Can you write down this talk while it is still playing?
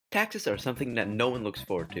Taxes are something that no one looks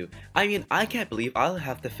forward to. I mean, I can't believe I'll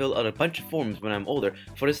have to fill out a bunch of forms when I'm older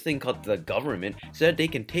for this thing called the government so that they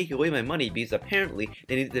can take away my money because apparently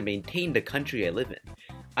they need to maintain the country I live in.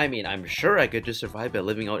 I mean, I'm sure I could just survive by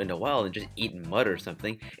living out in the wild and just eating mud or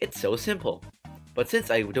something. It's so simple. But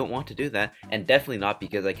since I don't want to do that, and definitely not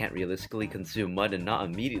because I can't realistically consume mud and not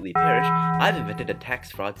immediately perish, I've invented a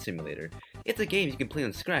tax fraud simulator. It's a game you can play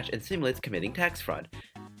on Scratch and simulates committing tax fraud.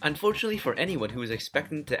 Unfortunately for anyone who is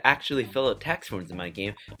expecting to actually fill out tax forms in my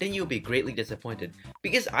game, then you'll be greatly disappointed,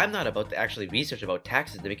 because I'm not about to actually research about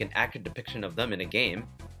taxes to make an accurate depiction of them in a game.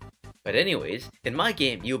 But anyways, in my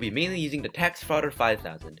game, you'll be mainly using the Tax Frauder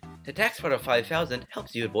 5000. The Tax Frauder 5000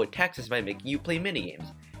 helps you avoid taxes by making you play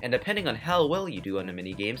minigames, and depending on how well you do on the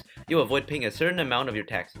minigames, you'll avoid paying a certain amount of your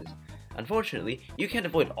taxes. Unfortunately, you can't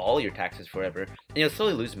avoid all your taxes forever, and you'll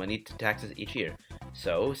slowly lose money to taxes each year.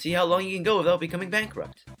 So, see how long you can go without becoming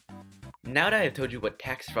bankrupt. Now that I've told you what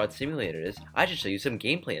Tax Fraud Simulator is, I should show you some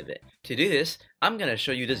gameplay of it. To do this, I'm gonna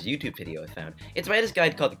show you this YouTube video I found. It's by this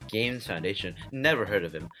guy called Games Foundation, never heard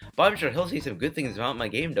of him, but I'm sure he'll say some good things about my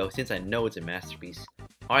game though, since I know it's a masterpiece.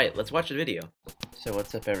 Alright, let's watch the video. So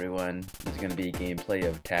what's up everyone, this is gonna be a gameplay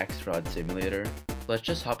of Tax Fraud Simulator. Let's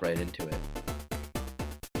just hop right into it.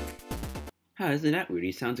 Huh, isn't that weird?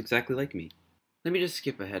 He sounds exactly like me. Let me just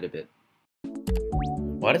skip ahead a bit.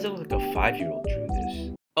 Why does it look like a 5-year-old drew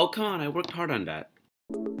this? Oh come on, I worked hard on that.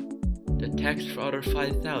 The Tax Frauder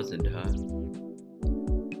 5000, huh?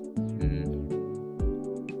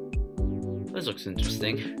 This looks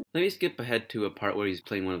interesting. Let me skip ahead to a part where he's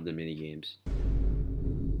playing one of the minigames.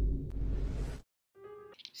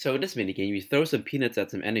 So in this minigame, you throw some peanuts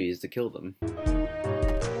at some enemies to kill them.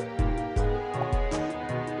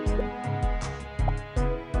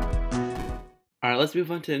 Alright, let's move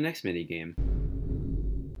on to the next minigame.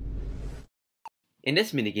 In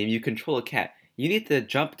this minigame, you control a cat. You need to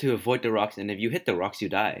jump to avoid the rocks, and if you hit the rocks, you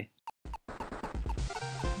die.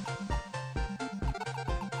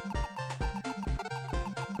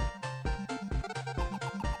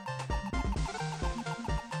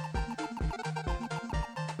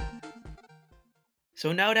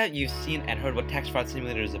 So now that you've seen and heard what Tax Fraud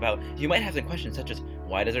Simulator is about, you might have some questions such as,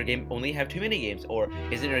 why does our game only have 2 minigames? Or,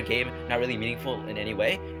 isn't our game not really meaningful in any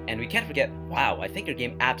way? And we can't forget, wow, I think our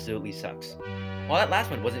game absolutely sucks. While that last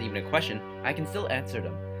one wasn't even a question, I can still answer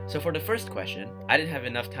them. So for the first question, I didn't have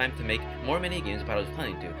enough time to make more minigames than I was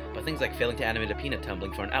planning to, but things like failing to animate a peanut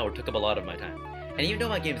tumbling for an hour took up a lot of my time. And even though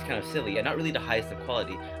my game is kind of silly and not really the highest of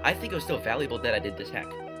quality, I think it was still valuable that I did this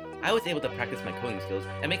hack. I was able to practice my coding skills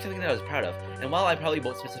and make something that I was proud of, and while I probably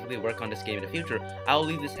won't specifically work on this game in the future, I will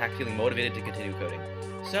leave this hack feeling motivated to continue coding.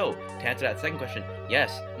 So, to answer that second question,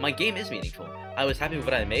 yes, my game is meaningful. I was happy with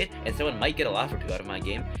what I made, and someone might get a laugh or two out of my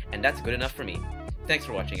game, and that's good enough for me. Thanks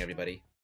for watching, everybody.